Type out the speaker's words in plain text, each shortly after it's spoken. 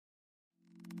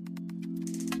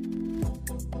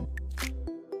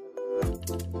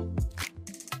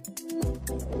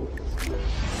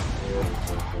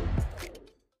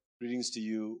Greetings to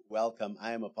you. Welcome.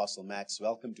 I am Apostle Max.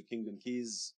 Welcome to Kingdom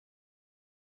Keys.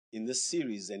 In this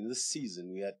series and this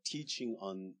season, we are teaching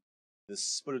on the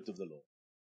Spirit of the Lord.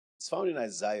 It's found in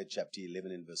Isaiah chapter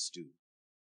 11 and verse 2.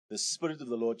 The Spirit of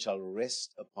the Lord shall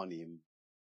rest upon him,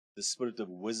 the Spirit of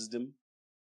wisdom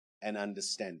and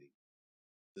understanding,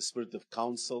 the Spirit of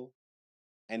counsel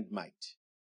and might,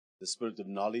 the Spirit of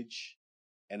knowledge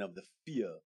and of the fear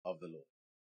of the Lord.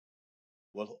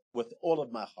 Well, with all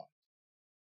of my heart,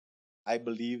 I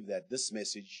believe that this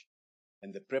message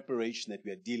and the preparation that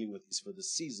we are dealing with is for the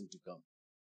season to come.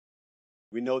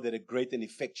 We know that a great and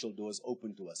effectual door is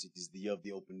open to us. It is the year of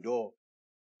the open door.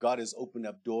 God has opened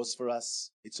up doors for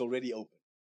us. It's already open.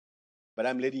 But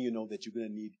I'm letting you know that you're going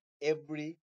to need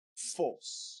every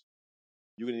force.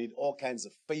 You're going to need all kinds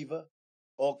of favor,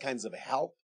 all kinds of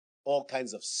help, all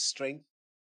kinds of strength,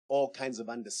 all kinds of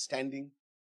understanding.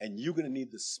 And you're going to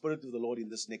need the Spirit of the Lord in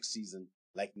this next season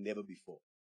like never before.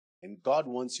 And God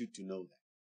wants you to know that.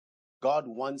 God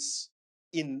wants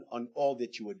in on all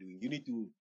that you are doing. You need to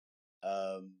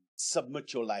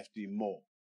submit your life to Him more.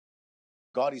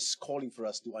 God is calling for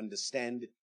us to understand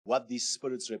what these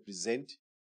spirits represent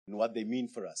and what they mean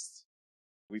for us.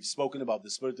 We've spoken about the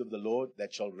Spirit of the Lord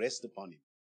that shall rest upon Him.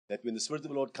 That when the Spirit of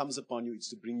the Lord comes upon you, it's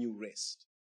to bring you rest.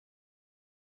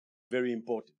 Very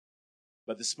important.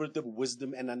 But the Spirit of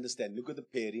wisdom and understanding. Look at the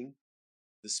pairing.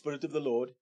 The Spirit of the Lord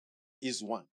is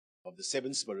one. Of the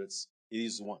seven spirits, it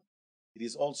is one. It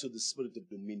is also the Spirit of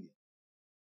dominion.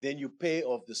 Then you pair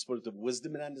of the Spirit of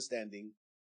wisdom and understanding,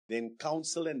 then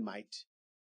counsel and might,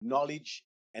 knowledge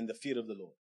and the fear of the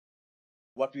Lord.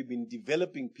 What we've been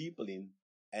developing people in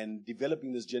and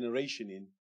developing this generation in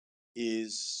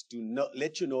is to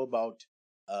let you know about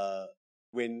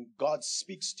when God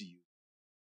speaks to you.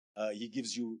 He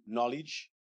gives you knowledge,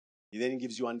 then He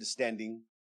gives you understanding,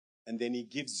 and then He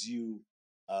gives you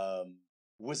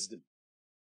wisdom.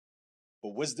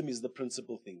 For wisdom is the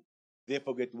principal thing.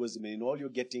 Therefore get wisdom, and in all you're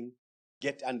getting,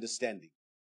 get understanding.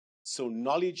 So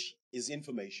knowledge is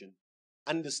information.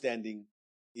 Understanding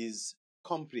is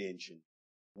comprehension.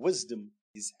 Wisdom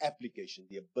is application,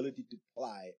 the ability to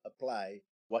apply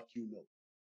what you know.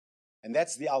 And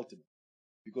that's the ultimate.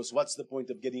 Because what's the point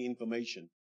of getting information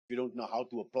if you don't know how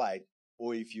to apply it,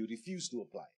 or if you refuse to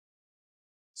apply it?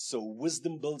 So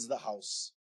wisdom builds the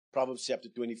house. Proverbs chapter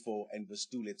 24 and verse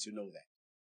 2 lets you know that.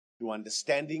 Through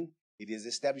understanding, it is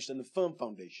established on a firm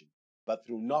foundation. But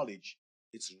through knowledge,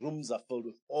 its rooms are filled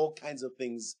with all kinds of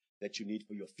things that you need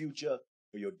for your future,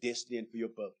 for your destiny, and for your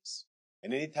purpose.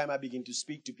 And anytime I begin to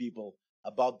speak to people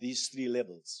about these three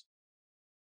levels,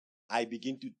 I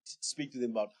begin to speak to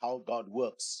them about how God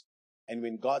works. And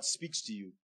when God speaks to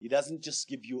you, He doesn't just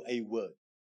give you a word.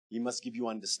 He must give you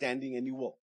understanding, and you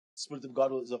will. Spirit of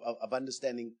God of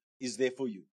understanding is there for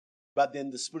you. But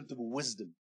then the Spirit of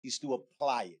wisdom is to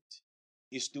apply it,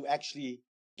 is to actually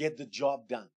get the job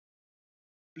done.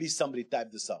 Please, somebody type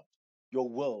this out. Your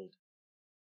world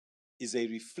is a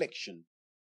reflection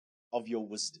of your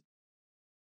wisdom.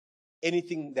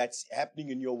 Anything that's happening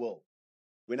in your world.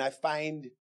 When I find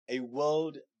a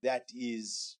world that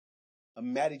is a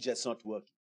marriage that's not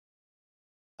working,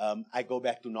 I go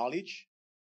back to knowledge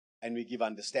and we give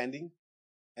understanding.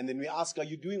 And then we ask, are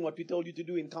you doing what we told you to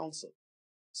do in counsel?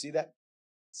 See that?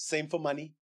 Same for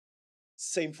money,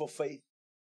 same for faith,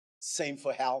 same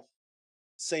for health,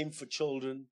 same for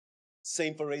children,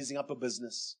 same for raising up a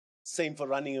business, same for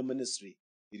running a ministry.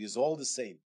 It is all the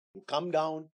same. You come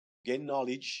down, get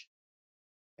knowledge,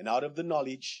 and out of the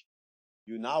knowledge,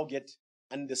 you now get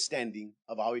understanding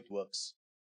of how it works,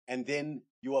 and then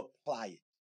you apply it.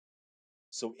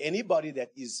 So anybody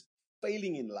that is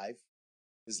failing in life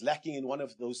is lacking in one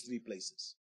of those three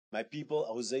places. My people,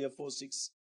 Hosea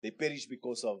 4:6, they perish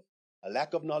because of a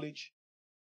lack of knowledge,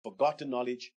 forgotten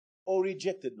knowledge, or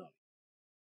rejected knowledge.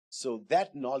 So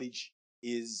that knowledge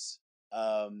is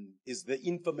the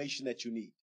information that you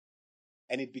need.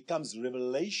 And it becomes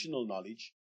revelational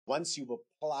knowledge once you've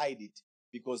applied it,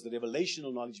 because the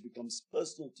revelational knowledge becomes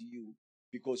personal to you,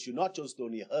 because you not just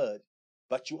only heard,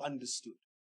 but you understood.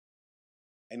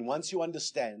 And once you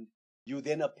understand, you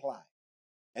then apply.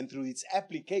 And through its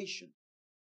application,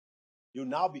 you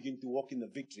now begin to walk in the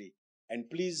victory. And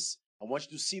please, I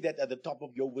want you to see that at the top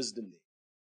of your wisdom there.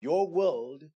 Your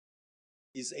world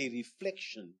is a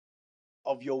reflection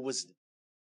of your wisdom.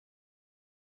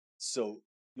 So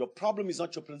your problem is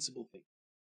not your principal thing.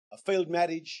 A failed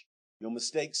marriage, your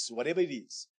mistakes, whatever it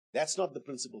is, that's not the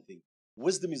principal thing.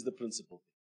 Wisdom is the principal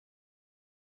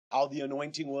thing. How the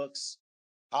anointing works,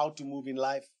 how to move in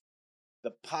life,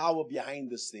 the power behind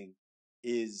this thing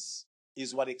is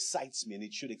is what excites me, and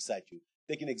it should excite you.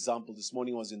 Take an example. This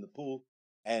morning I was in the pool,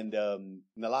 and in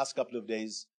the last couple of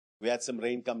days, we had some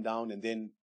rain come down, and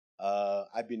then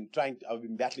I've been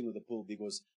battling with the pool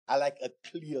because I like a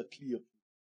clear pool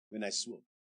when I swim.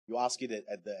 You ask it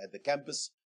at the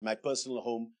campus, my personal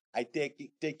home, I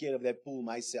take care of that pool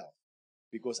myself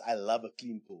because I love a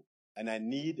clean pool. And I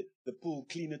need the pool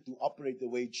cleaner to operate the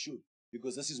way it should,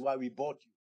 because this is why we bought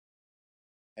you.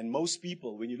 And most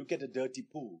people, when you look at a dirty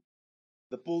pool,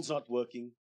 the pool's not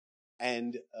working,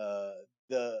 and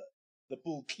the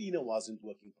pool cleaner wasn't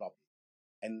working properly.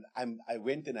 And I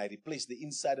went and I replaced the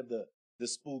inside of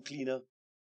this pool cleaner,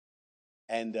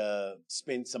 and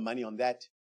spent some money on that,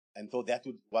 and thought that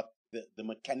would what the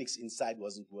mechanics inside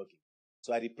wasn't working.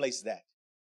 So I replaced that.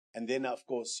 And then, of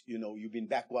course, you've been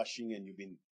backwashing and you've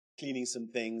been cleaning some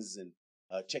things and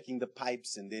checking the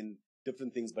pipes and then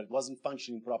different things, but it wasn't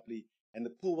functioning properly, and the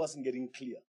pool wasn't getting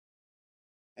clear.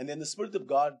 And then the Spirit of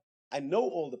God, I know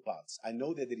all the parts. I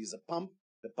know that there is a pump.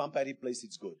 The pump I replaced,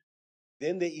 it's good.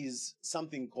 Then there is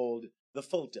something called the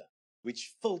filter,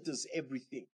 which filters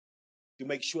everything to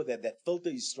make sure that that filter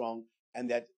is strong and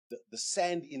that the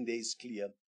sand in there is clear,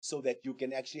 so that you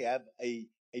can actually have a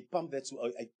pump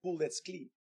a pool that's clean.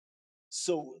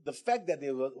 So the fact that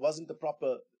there wasn't the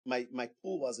proper, my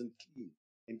pool wasn't clean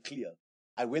and clear.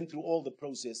 I went through all the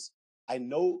process. I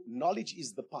know knowledge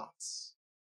is the parts.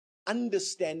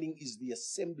 Understanding is the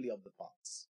assembly of the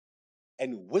parts.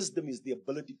 And wisdom is the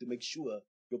ability to make sure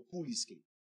your pool is clean.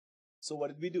 So what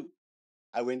did we do?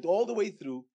 I went all the way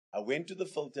through. I went to the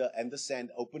filter and the sand,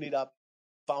 opened it up,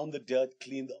 found the dirt,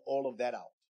 cleaned all of that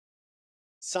out.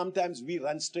 Sometimes we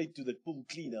run straight to the pool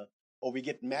cleaner, or we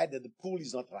get mad that the pool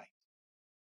is not right.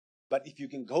 But if you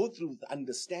can go through the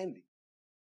understanding,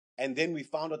 and then we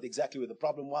found out exactly where the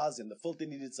problem was, and the filter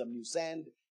needed some new sand,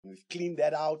 and we've cleaned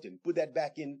that out and put that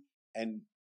back in and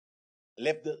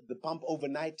left the pump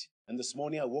overnight, and this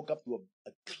morning I woke up to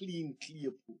a clean,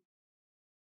 clear pool.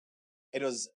 It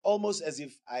was almost as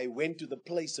if I went to the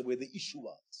place where the issue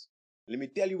was. Let me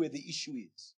tell you where the issue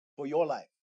is for your life.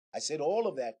 I said all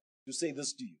of that to say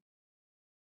this to you.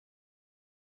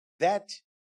 That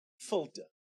filter,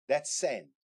 that sand,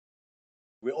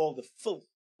 where all the filth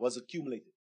was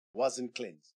accumulated, wasn't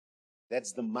cleansed.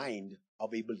 That's the mind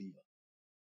of a believer.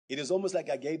 It is almost like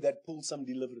I gave that pool some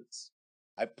deliverance.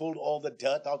 I pulled all the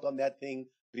dirt out on that thing,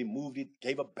 removed it,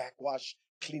 gave a backwash,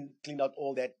 cleaned out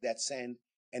all that sand.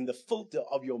 And the filter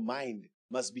of your mind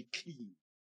must be clean,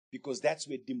 because that's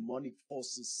where demonic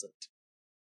forces sit.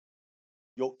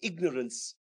 Your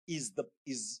ignorance is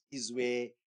where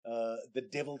the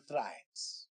devil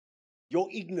thrives. Your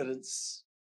ignorance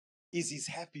is his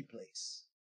happy place.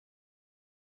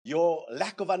 Your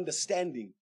lack of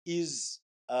understanding is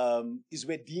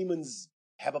where demons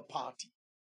have a party.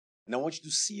 And I want you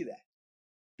to see that,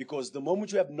 because the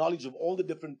moment you have knowledge of all the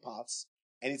different parts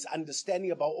and it's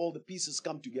understanding about all the pieces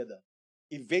come together,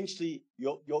 eventually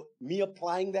me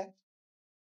applying that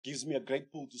gives me a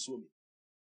great pool to swim in.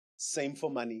 Same for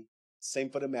money, same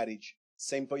for the marriage,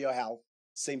 same for your health,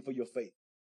 same for your faith.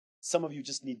 Some of you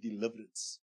just need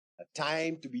deliverance, a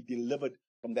time to be delivered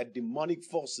from that demonic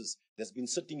forces that's been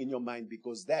sitting in your mind,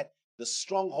 because the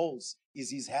strongholds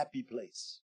is his happy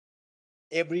place.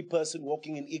 Every person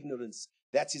walking in ignorance,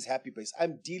 that's his happy place.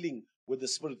 I'm dealing with the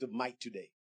spirit of might today.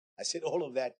 I said all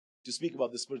of that to speak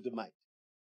about the spirit of might,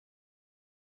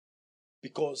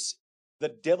 because the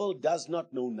devil does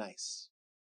not know nice.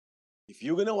 If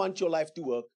you're going to want your life to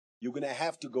work, you're going to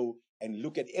have to go and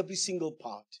look at every single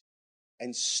part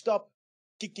and stop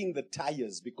kicking the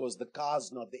tires because the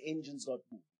the engine's not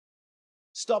moving.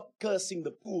 Stop cursing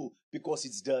the pool because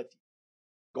it's dirty.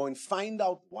 Go and find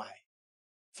out why.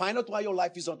 Find out why your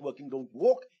life is not working. Don't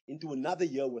walk into another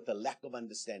year with a lack of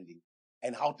understanding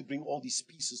and how to bring all these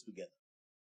pieces together.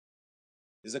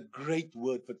 There's a great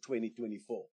word for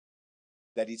 2024.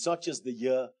 That it's not just the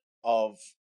year of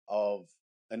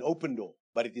an open door,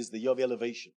 but it is the year of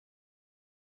elevation.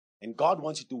 And God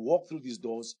wants you to walk through these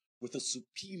doors with a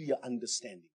superior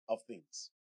understanding of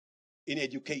things. In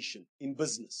education, in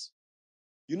business.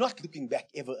 You're not looking back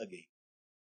ever again.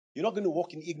 You're not going to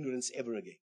walk in ignorance ever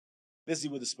again. Let's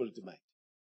deal with the spirit of might.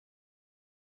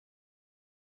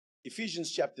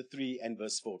 Ephesians chapter 3 and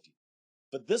verse 40.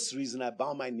 For this reason I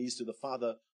bow my knees to the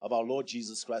Father of our Lord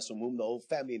Jesus Christ, from whom the whole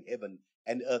family in heaven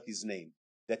and earth is named,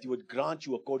 that he would grant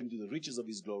you, according to the riches of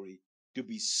his glory, to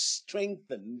be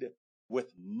strengthened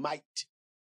with might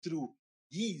through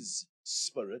his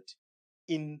Spirit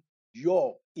in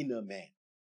your inner man.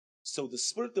 So the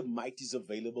spirit of might is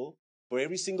available for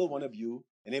every single one of you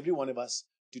and every one of us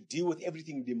to deal with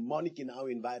everything demonic in our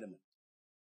environment.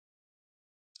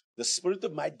 The spirit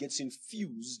of might gets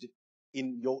infused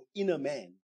in your inner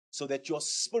man so that your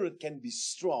spirit can be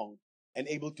strong and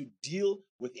able to deal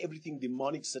with everything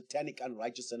demonic, satanic,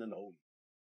 unrighteous, and unholy.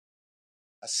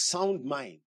 A sound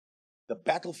mind. The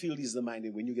battlefield is the mind.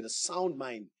 And when you get a sound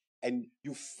mind and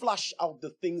you flush out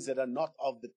the things that are not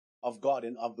of God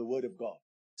and of the word of God,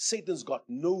 Satan's got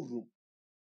no room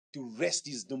to rest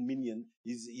his dominion,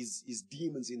 his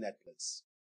demons in that place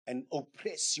and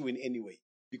oppress you in any way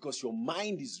because your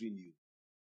mind is renewed.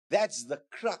 That's the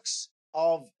crux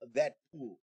of that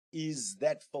pool, is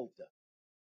that filter.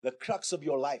 The crux of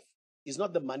your life is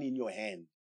not the money in your hand.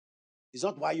 It's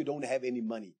not why you don't have any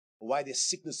money or why there's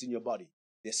sickness in your body.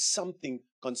 There's something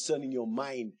concerning your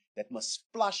mind that must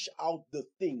flush out the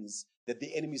things that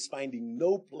the enemy is finding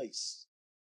no place.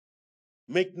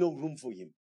 Make no room for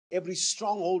him. Every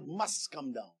stronghold must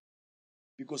come down.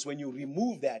 Because when you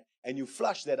remove that and you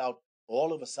flush that out,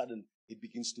 all of a sudden it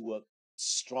begins to work.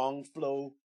 Strong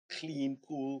flow, clean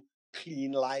pool,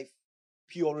 clean life,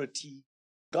 purity.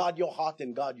 Guard your heart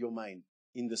and guard your mind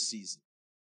in the season.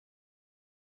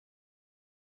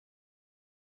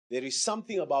 There is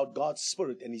something about God's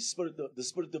Spirit and His Spirit, the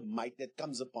Spirit of might that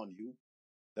comes upon you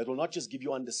that will not just give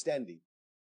you understanding,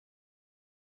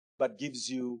 but gives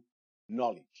you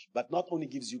knowledge. But not only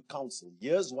gives you counsel.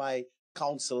 Here's why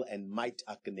counsel and might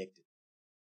are connected.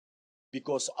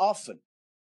 Because often,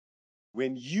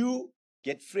 when you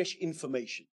get fresh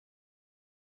information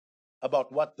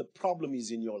about what the problem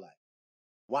is in your life,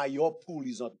 why your pool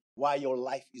is not, why your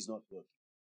life is not working,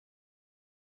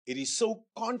 it is so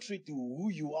contrary to who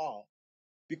you are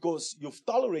because you've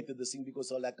tolerated this thing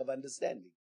because of lack of understanding.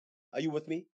 Are you with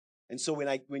me? And so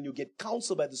when you get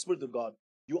counsel by the Spirit of God,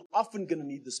 you're often going to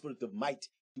need the Spirit of might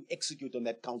to execute on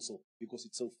that counsel because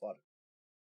it's so foreign.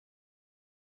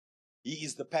 He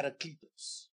is the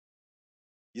Parakletos.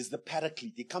 He is the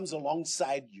Paraclete. He comes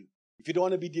alongside you. If you don't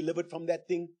want to be delivered from that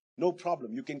thing, no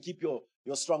problem. You can keep your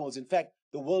strongholds. In fact,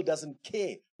 the world doesn't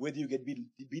care whether you get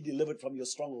be delivered from your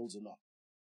strongholds or not.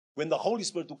 When the Holy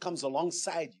Spirit who comes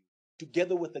alongside you,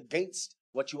 together with against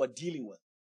what you are dealing with,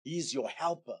 He is your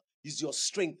helper. He's your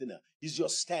strengthener. He's your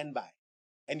standby.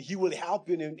 And He will help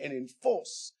you and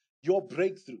enforce your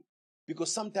breakthrough.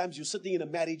 Because sometimes you're sitting in a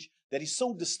marriage that is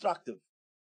so destructive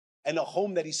and a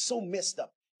home that is so messed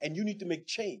up, and you need to make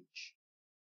change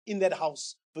in that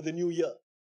house for the new year.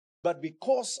 But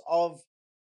because of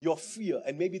your fear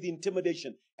and maybe the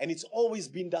intimidation, and it's always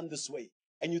been done this way,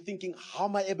 and you're thinking, how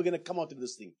am I ever going to come out of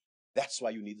this thing? That's why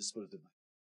you need the Spirit of might.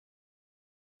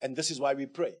 And this is why we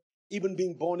pray. Even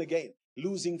being born again,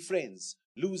 losing friends,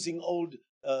 losing old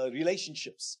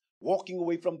relationships, walking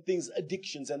away from things,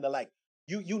 addictions and the like.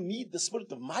 You need the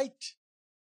Spirit of might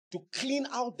to clean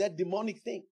out that demonic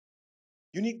thing.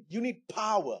 You need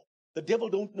power. The devil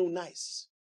don't know nice.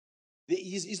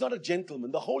 He's not a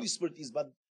gentleman. The Holy Spirit is,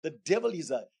 but the devil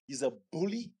is a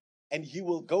bully, and he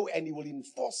will go and he will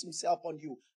enforce himself on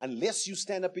you unless you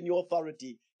stand up in your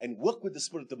authority and work with the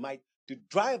Spirit of might to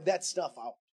drive that stuff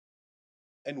out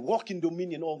and walk in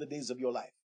dominion all the days of your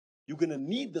life. You're going to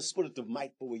need the Spirit of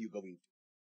might for where you're going to.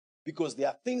 Because there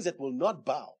are things that will not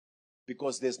bow.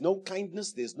 Because there's no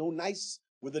kindness, there's no nice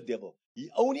with the devil. He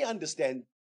only understands,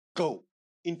 go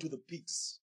into the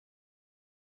peaks.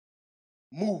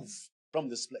 Move from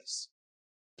this place.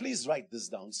 Please write this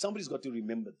down. Somebody's got to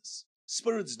remember this.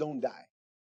 Spirits don't die.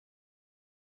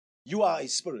 You are a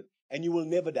spirit and you will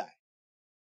never die.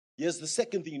 Here's the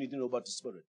second thing you need to know about the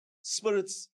Spirit.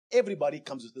 Spirits, everybody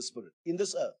comes with the Spirit in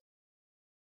this earth.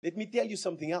 Let me tell you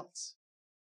something else.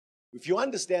 If you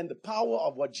understand the power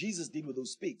of what Jesus did with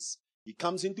those pigs, He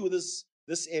comes into this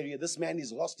area. This man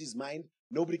has lost his mind.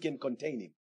 Nobody can contain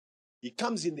him. He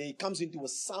comes in there. He comes into a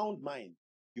sound mind.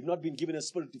 You've not been given a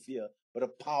spirit to fear, but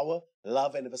of power,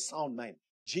 love, and of a sound mind.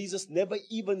 Jesus never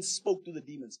even spoke to the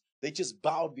demons. They just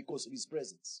bowed because of His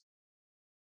presence.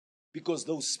 Because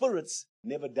those spirits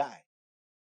never die.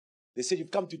 They said,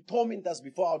 you've come to torment us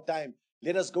before our time.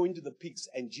 Let us go into the pigs.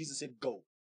 And Jesus said, go.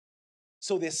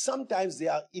 So there's sometimes they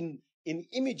are in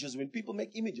images, when people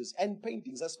make images and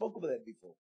paintings. I spoke about that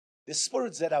before. The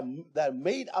spirits that are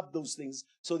made up those things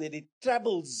so that it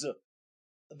travels.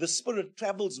 The Spirit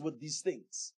travels with these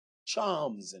things.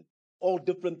 Charms and all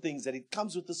different things that it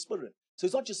comes with the Spirit. So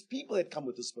it's not just people that come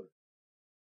with the Spirit.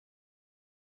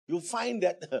 You'll find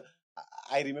that,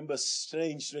 I remember a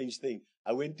strange thing.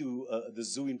 I went to the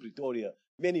zoo in Pretoria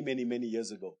many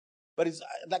years ago. But it's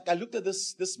like I looked at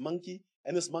this monkey,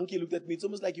 and this monkey looked at me. It's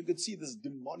almost like you could see this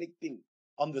demonic thing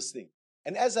on this thing.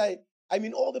 And as I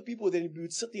mean, all the people then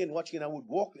would sit there and watch, and I would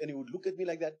walk, and he would look at me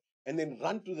like that, and then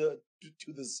run to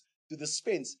this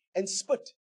fence and spit.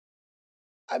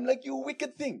 I'm like, you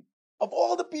wicked thing. Of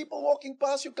all the people walking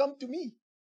past, you come to me.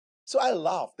 So I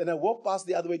laughed and I walked past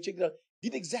the other way, checked it out,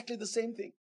 did exactly the same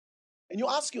thing. And you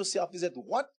ask yourself, is that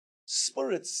what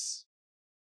spirits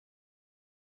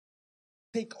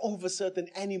take over certain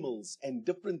animals and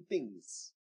different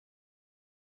things?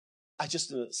 I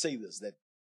just say this, that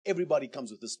everybody comes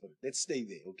with the spirit. Let's stay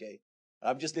there, okay?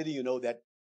 I'm just letting you know that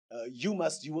you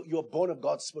are born of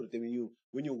God's spirit. And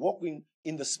when you're walking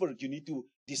in the spirit, you need to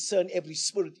discern every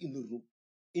spirit in the room,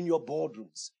 in your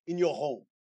boardrooms, in your home.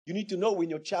 You need to know when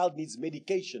your child needs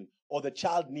medication or the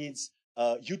child needs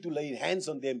you to lay hands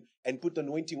on them and put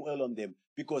anointing oil on them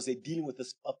because they're dealing with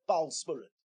a foul spirit.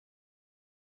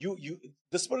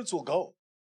 The spirits will go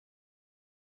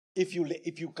if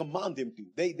you command them to.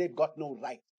 They've got no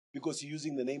right because you're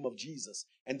using the name of Jesus.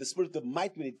 And the spirit of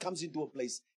might, when it comes into a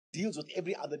place, deals with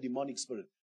every other demonic spirit.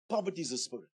 Poverty is a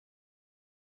spirit.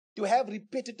 To have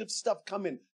repetitive stuff come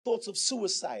in, thoughts of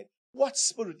suicide, what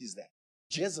spirit is that?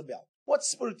 Jezebel, what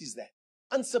spirit is that?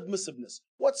 Unsubmissiveness,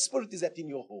 what spirit is that in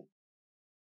your home?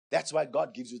 That's why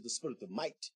God gives you the spirit of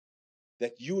might,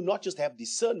 that you not just have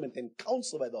discernment and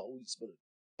counsel by the Holy Spirit,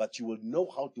 but you will know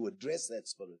how to address that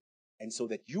spirit, and so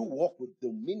that you walk with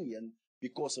dominion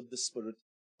because of the spirit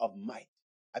of might.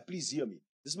 Please hear me.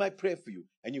 This is my prayer for you,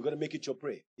 and you're going to make it your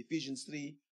prayer. Ephesians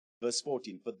 3, verse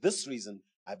 14. For this reason,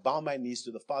 I bow my knees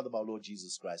to the Father of our Lord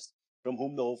Jesus Christ, from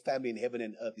whom the whole family in heaven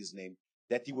and earth is named,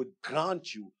 that he would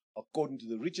grant you, according to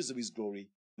the riches of his glory,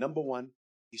 number one,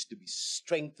 is to be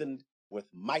strengthened with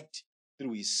might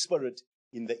through his spirit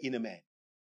in the inner man.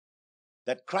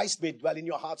 That Christ may dwell in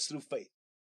your hearts through faith,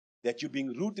 that you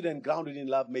being rooted and grounded in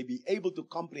love may be able to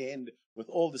comprehend with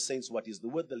all the saints what is the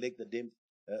width, the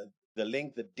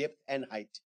length, the depth, and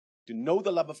height, to know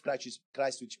the love of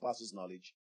Christ which passes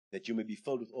knowledge, that you may be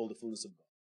filled with all the fullness of God.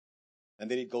 And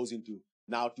then it goes into,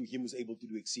 now to him who's able to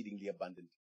do exceedingly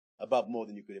abundantly, above more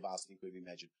than you could have asked and could have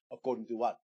imagined, according to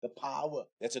what? The power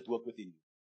that's at work within you.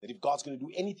 That if God's going to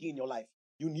do anything in your life,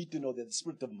 you need to know that the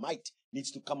spirit of might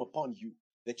needs to come upon you,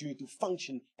 that you need to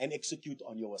function and execute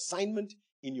on your assignment,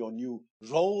 in your new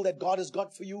role that God has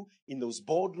got for you, in those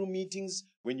boardroom meetings,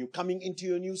 when you're coming into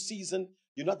your new season.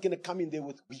 You're not going to come in there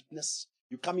with weakness.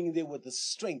 You're coming in there with the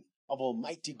strength of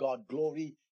Almighty God.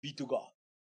 Glory be to God.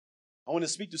 I want to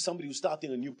speak to somebody who's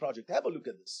starting a new project. Have a look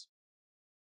at this.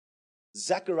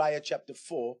 Zechariah chapter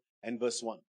 4 and verse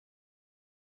 1.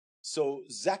 So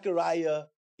Zechariah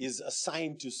is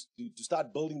assigned to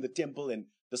start building the temple, and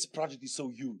this project is so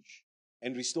huge,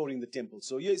 and restoring the temple.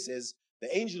 So here it says,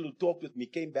 the angel who talked with me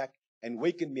came back and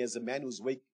wakened me as a man who's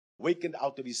wakened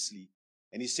out of his sleep.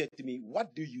 And he said to me,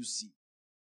 what do you see?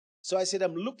 So I said,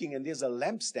 I'm looking, and there's a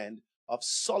lampstand of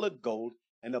solid gold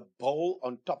and a bowl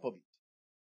on top of it.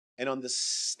 And on the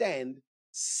stand,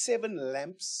 7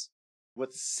 lamps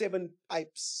with 7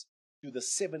 pipes to the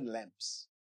 7 lamps.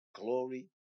 Glory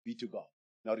be to God.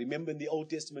 Now remember, in the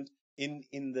Old Testament, in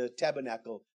the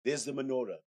tabernacle, there's the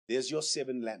menorah. There's your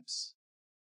 7 lamps.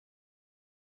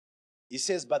 He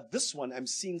says, but this one, I'm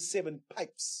seeing 7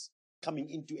 pipes coming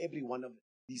into every one of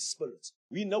these spirits.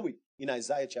 We know it in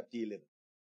Isaiah chapter 11.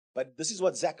 But this is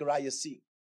what Zechariah is seeing.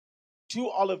 2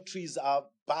 olive trees are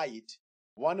by it,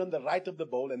 one on the right of the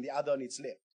bowl and the other on its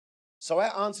left. So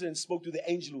I answered and spoke to the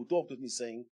angel who talked with me,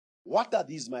 saying, what are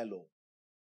these, my Lord?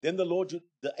 Then the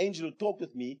angel who talked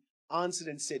with me, answered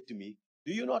and said to me,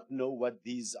 do you not know what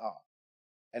these are?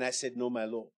 And I said, no, my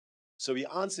Lord. So he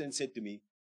answered and said to me,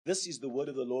 this is the word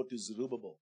of the Lord to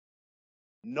Zerubbabel,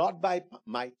 not by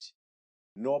might,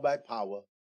 nor by power,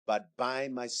 but by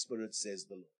my spirit, says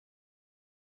the Lord.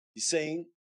 He's saying,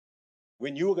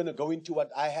 when you are going to go into what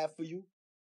I have for you,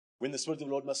 when the Spirit of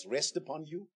the Lord must rest upon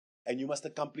you, and you must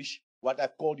accomplish what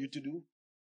I've called you to do,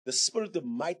 the spirit of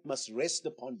might must rest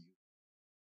upon you.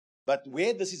 But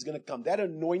where this is going to come, that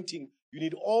anointing, you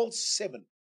need all 7.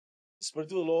 The Spirit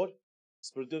of the Lord,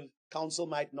 Spirit of counsel,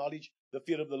 might, knowledge, the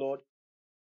fear of the Lord,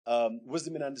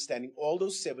 wisdom and understanding, all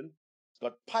those 7. It's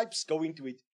got pipes going to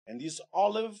it, and these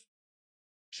olive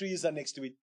trees are next to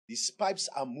it. These pipes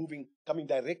are moving, coming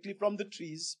directly from the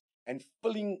trees and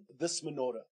filling this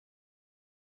menorah.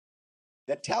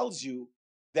 That tells you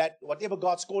that whatever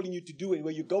God's calling you to do and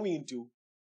where you're going into,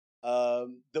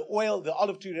 the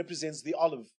olive tree represents the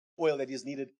olive oil that is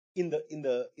needed in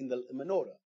the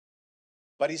menorah.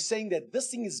 But he's saying that this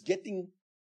thing is getting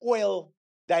oil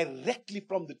directly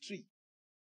from the tree,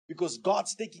 because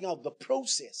God's taking out the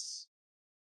process,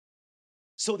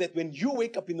 so that when you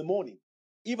wake up in the morning,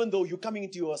 even though you're coming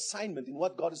into your assignment in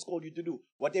what God has called you to do,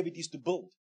 whatever it is to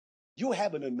build, you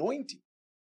have an anointing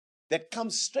that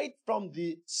comes straight from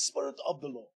the Spirit of the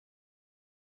Lord.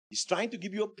 He's trying to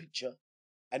give you a picture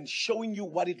and showing you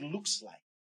what it looks like,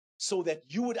 so that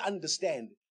you would understand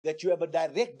that you have a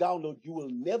direct download. You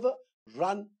will never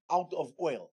run out of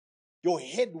oil. Your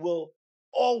head will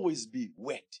always be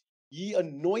wet. He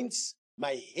anoints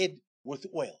my head with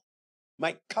oil.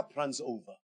 My cup runs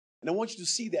over. And I want you to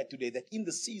see that today, that in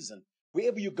the season,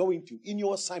 wherever you're going to, in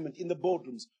your assignment, in the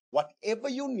boardrooms, whatever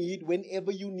you need,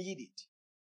 whenever you need it,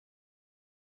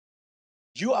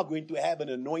 you are going to have an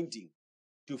anointing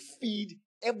to feed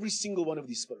every single one of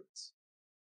these spirits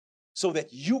so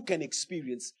that you can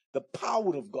experience the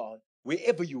power of God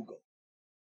wherever you go.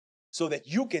 So that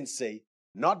you can say,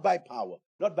 not by power,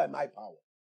 not by my power,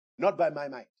 not by my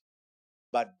might,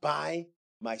 but by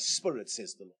my spirit,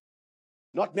 says the Lord.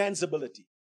 Not man's ability,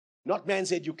 not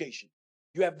man's education.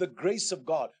 You have the grace of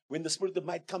God when the spirit of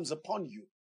might comes upon you,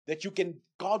 that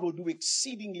God will do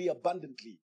exceedingly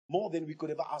abundantly more than we could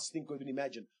ever ask, think, or even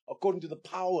imagine, according to the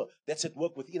power that's at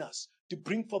work within us, to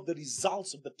bring forth the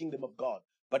results of the kingdom of God.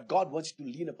 But God wants you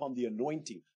to lean upon the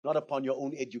anointing, not upon your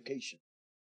own education.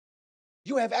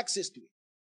 You have access to it.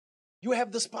 You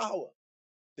have this power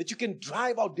that you can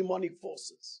drive out demonic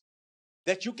forces,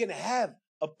 that you can have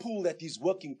a pool that is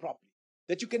working properly,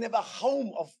 that you can have a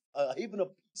home of a haven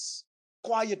of peace,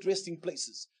 quiet resting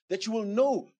places, that you will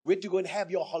know when to go and have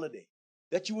your holiday,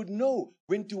 that you would know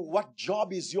what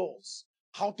job is yours,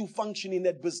 how to function in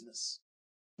that business.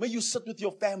 May you sit with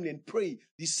your family and pray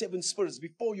these 7 spirits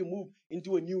before you move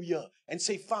into a new year and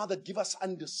say, Father, give us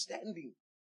understanding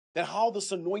that how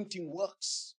this anointing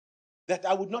works, that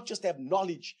I would not just have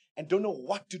knowledge and don't know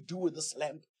what to do with this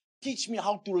lamp. Teach me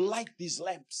how to light these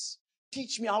lamps.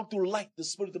 Teach me how to light the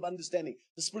spirit of understanding,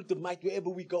 the spirit of might wherever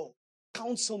we go.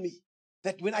 Counsel me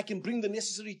that when I can bring the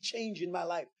necessary change in my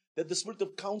life, that the spirit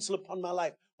of counsel upon my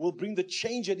life will bring the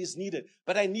change that is needed.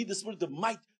 But I need the spirit of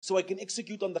might so I can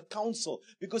execute on the counsel.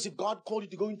 Because if God called you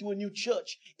to go into a new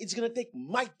church, it's going to take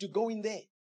might to go in there.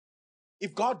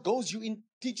 If God goes you in,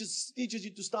 teaches you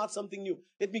to start something new.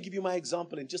 Let me give you my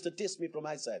example and just attest me from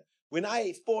my side. When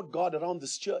I fought God around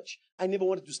this church, I never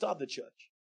wanted to start the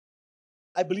church.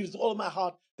 I believed with all my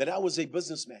heart that I was a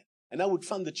businessman and I would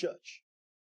fund the church.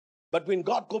 But when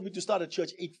God called me to start a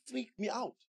church, it freaked me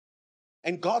out.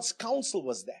 And God's counsel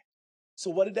was that. So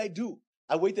what did I do?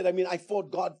 I waited. I fought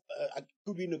God.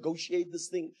 Could we negotiate this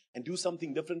thing and do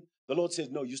something different? The Lord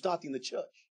said, no, you're starting the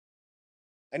church.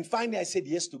 And finally, I said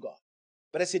yes to God.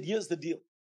 But I said, here's the deal.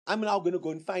 I'm now going to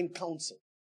go and find counsel.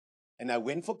 And I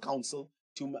went for counsel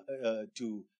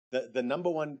to the number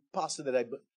one pastor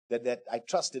that I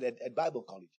trusted at Bible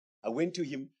college. I went to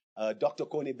him, Dr.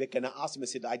 Kone Beck, and I asked him, I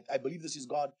said, I believe this is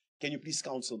God. Can you please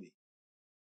counsel me?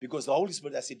 Because the Holy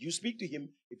Spirit, I said, you speak to him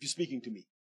if you're speaking to me.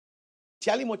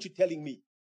 Tell him what you're telling me.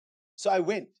 So I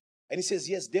went. And he says,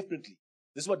 yes, definitely.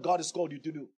 This is what God has called you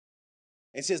to do.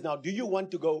 And he says, now, do you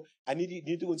want to go? I need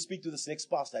you to go and speak to this next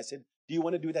pastor. I said, do you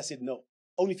want to do it? I said, no.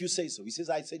 Only if you say so. He says,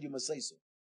 I said you must say so.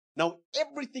 Now,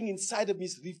 everything inside of me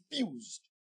is refused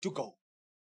to go.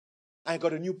 I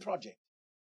got a new project.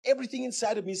 Everything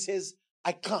inside of me says,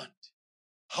 I can't.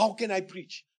 How can I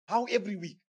preach? How every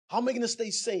week? How am I going to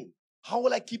stay sane? How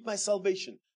will I keep my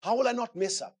salvation? How will I not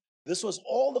mess up? This was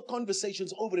all the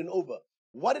conversations over and over.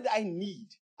 What did I need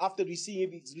after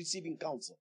receiving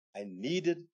counsel? I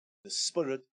needed the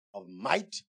spirit of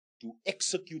might to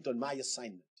execute on my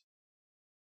assignment.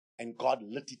 And God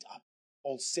lit it up,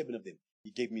 all 7 of them. He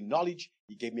gave me knowledge.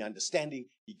 He gave me understanding.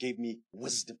 He gave me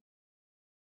wisdom.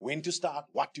 When to start,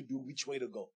 what to do, which way to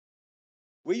go.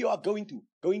 Where you are going to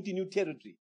new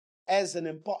territory as an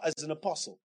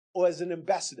apostle or as an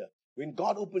ambassador. When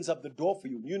God opens up the door for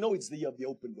you, you know it's the year of the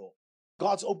open door.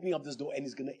 God's opening up this door and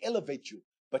he's going to elevate you.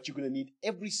 But you're going to need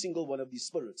every single one of these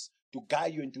spirits to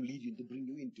guide you and to lead you and to bring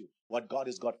you into what God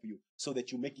has got for you so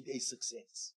that you make it a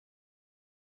success.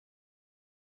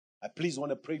 I please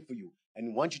want to pray for you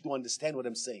and want you to understand what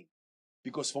I'm saying.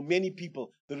 Because for many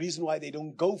people, the reason why they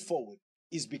don't go forward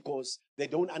is because they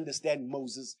don't understand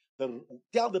Moses.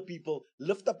 Tell the people,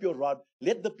 lift up your rod,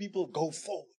 let the people go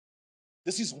forward.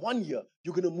 This is 1 year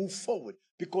you're going to move forward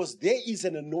because there is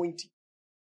an anointing.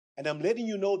 And I'm letting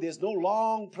you know there's no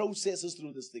long processes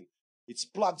through this thing. It's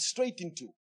plugged straight into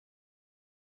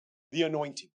the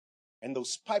anointing. And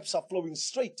those pipes are flowing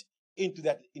straight into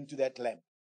that lamp.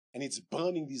 And it's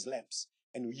burning these lamps.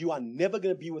 And you are never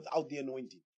going to be without the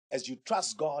anointing. As you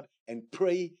trust God and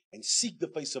pray and seek the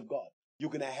face of God, you're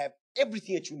going to have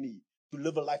everything that you need to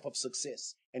live a life of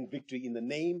success and victory in the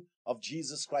name of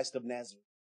Jesus Christ of Nazareth.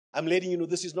 I'm letting you know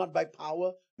this is not by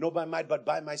power, nor by might, but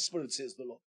by my spirit, says the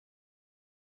Lord.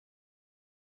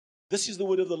 This is the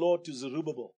word of the Lord to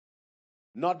Zerubbabel.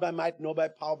 Not by might, nor by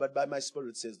power, but by my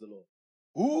spirit, says the Lord.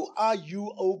 Who are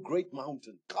you, O great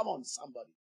mountain? Come on,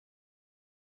 somebody.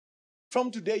 From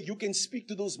today, you can speak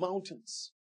to those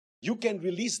mountains. You can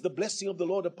release the blessing of the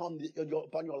Lord upon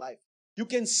your life. You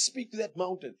can speak to that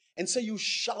mountain and say, you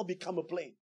shall become a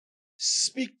plain.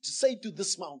 Say to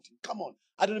this mountain, come on.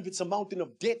 I don't know if it's a mountain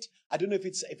of debt. I don't know if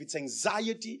it's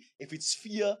anxiety, if it's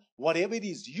fear, whatever it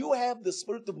is. You have the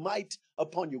spirit of might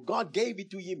upon you. God gave it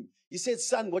to him. He said,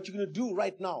 son, what you're going to do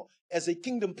right now as a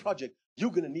kingdom project,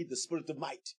 you're going to need the spirit of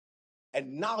might.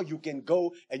 And now you can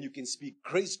go and you can speak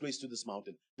grace to this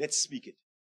mountain. Let's speak it.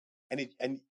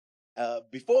 And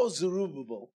before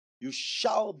Zerubbabel, you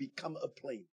shall become a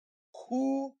plain.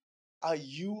 Who are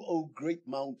you, O great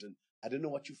mountain? I don't know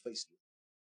what you faced with,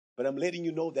 but I'm letting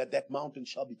you know that that mountain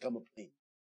shall become a plain.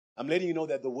 I'm letting you know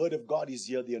that the word of God is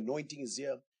here. The anointing is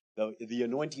here. The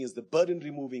anointing is the burden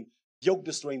removing, yoke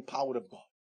destroying power of God.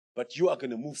 But you are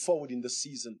going to move forward in the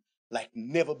season like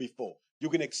never before. You're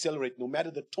going to accelerate no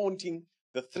matter the taunting,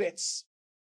 the threats,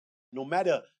 no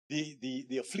matter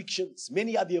the afflictions.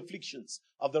 Many are the afflictions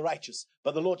of the righteous,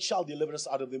 but the Lord shall deliver us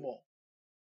out of them all.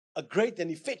 A great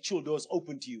and effectual door is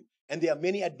open to you, and there are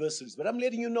many adversaries. But I'm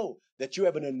letting you know that you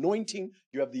have an anointing.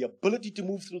 You have the ability to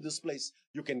move through this place.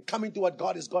 You can come into what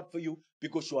God has got for you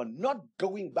because you are not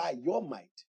going by your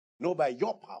might, nor by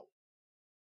your power,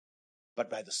 but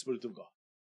by the Spirit of God.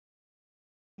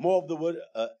 More of the word,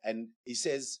 and he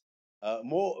says,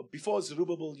 more before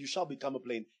Zerubbabel, you shall become a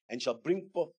plain and shall bring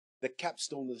forth the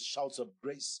capstone with shouts of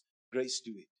grace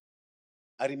to it.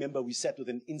 I remember we sat with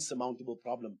an insurmountable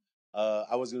problem.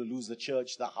 I was going to lose the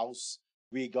church, the house.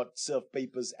 We got served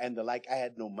papers and the like. I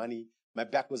had no money. My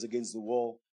back was against the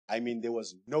wall. I mean, there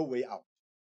was no way out.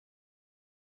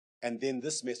 And then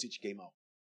this message came out.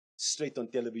 Straight on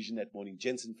television that morning.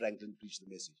 Jensen Franklin preached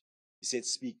the message. He said,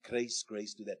 speak grace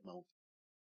to that mountain.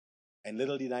 And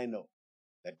little did I know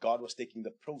that God was taking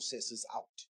the processes out.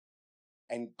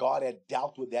 And God had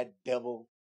dealt with that devil.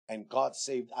 And God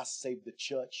saved us, saved the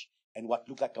church. And what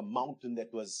looked like a mountain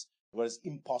that was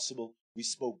impossible, we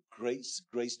spoke grace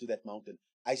to that mountain.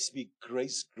 I speak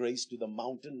grace to the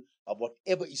mountain of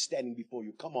whatever is standing before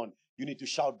you. Come on, you need to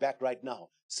shout back right now.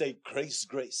 Say grace.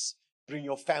 Bring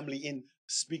your family in.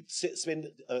 Speak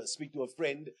to a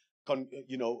friend.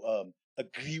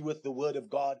 Agree with the word of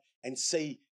God and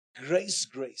say grace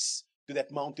to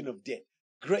that mountain of debt.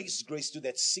 Grace to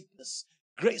that sickness.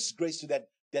 Grace to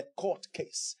that court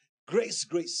case. Grace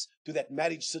to that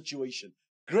marriage situation.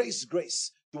 Grace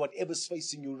to whatever's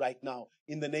facing you right now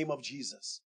in the name of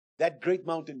Jesus. That great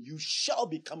mountain, you shall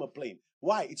become a plain.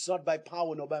 Why? It's not by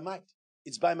power nor by might.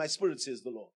 It's by my spirit, says the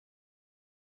Lord.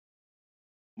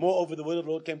 Moreover, the word of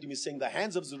the Lord came to me saying, the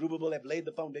hands of Zerubbabel have laid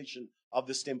the foundation of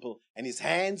this temple, and his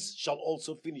hands shall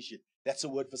also finish it. That's a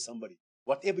word for somebody.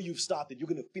 Whatever you've started, you're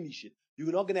going to finish it.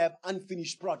 You're not going to have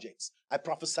unfinished projects. I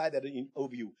prophesy that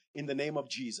over you in the name of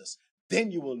Jesus. Then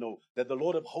you will know that the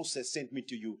Lord of hosts has sent me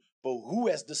to you. For who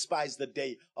has despised the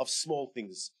day of small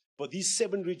things? For these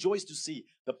 7 rejoice to see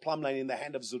the plumb line in the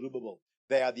hand of Zerubbabel.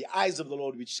 They are the eyes of the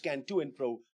Lord which scan to and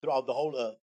fro throughout the whole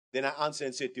earth. Then I answered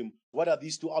and said to him, what are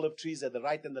these 2 olive trees at the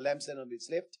right and the lampstand on its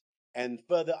left? And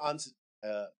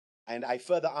I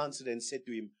further answered and said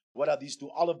to him, what are these 2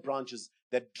 olive branches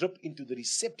that drip into the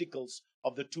receptacles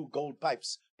of the 2 gold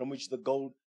pipes from which the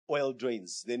gold oil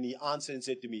drains? Then he answered and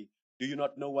said to me, do you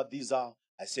not know what these are?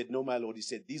 I said, no, my Lord. He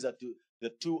said, these are the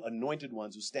 2 anointed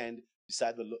ones who stand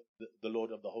beside the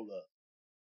Lord of the whole earth.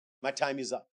 My time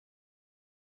is up.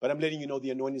 But I'm letting you know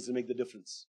the anointing is to make the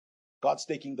difference. God's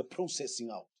taking the processing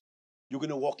out. You're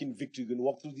going to walk in victory. You're going to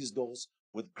walk through these doors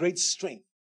with great strength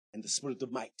and the spirit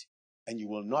of might. And you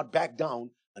will not back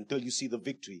down until you see the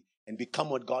victory and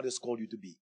become what God has called you to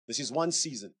be. This is one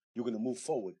season. You're going to move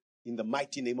forward in the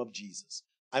mighty name of Jesus.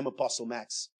 I'm Apostle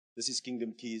Max. This is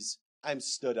Kingdom Keys. I'm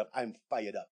stirred up. I'm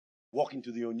fired up. Walking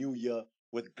to the new year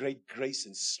with great grace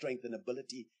and strength and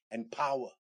ability and power.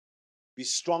 Be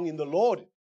strong in the Lord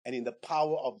and in the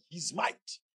power of his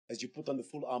might as you put on the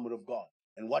full armor of God.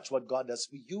 And watch what God does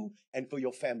for you and for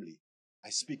your family. I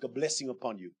speak a blessing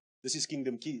upon you. This is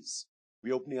Kingdom Keys.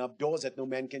 We're opening up doors that no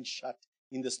man can shut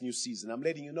in this new season. I'm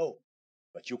letting you know.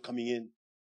 But you're coming in,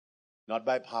 not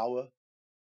by power,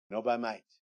 nor by might,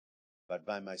 but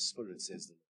by my spirit, says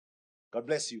the Lord. God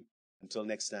bless you. Until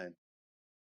next time.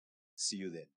 See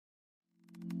you then.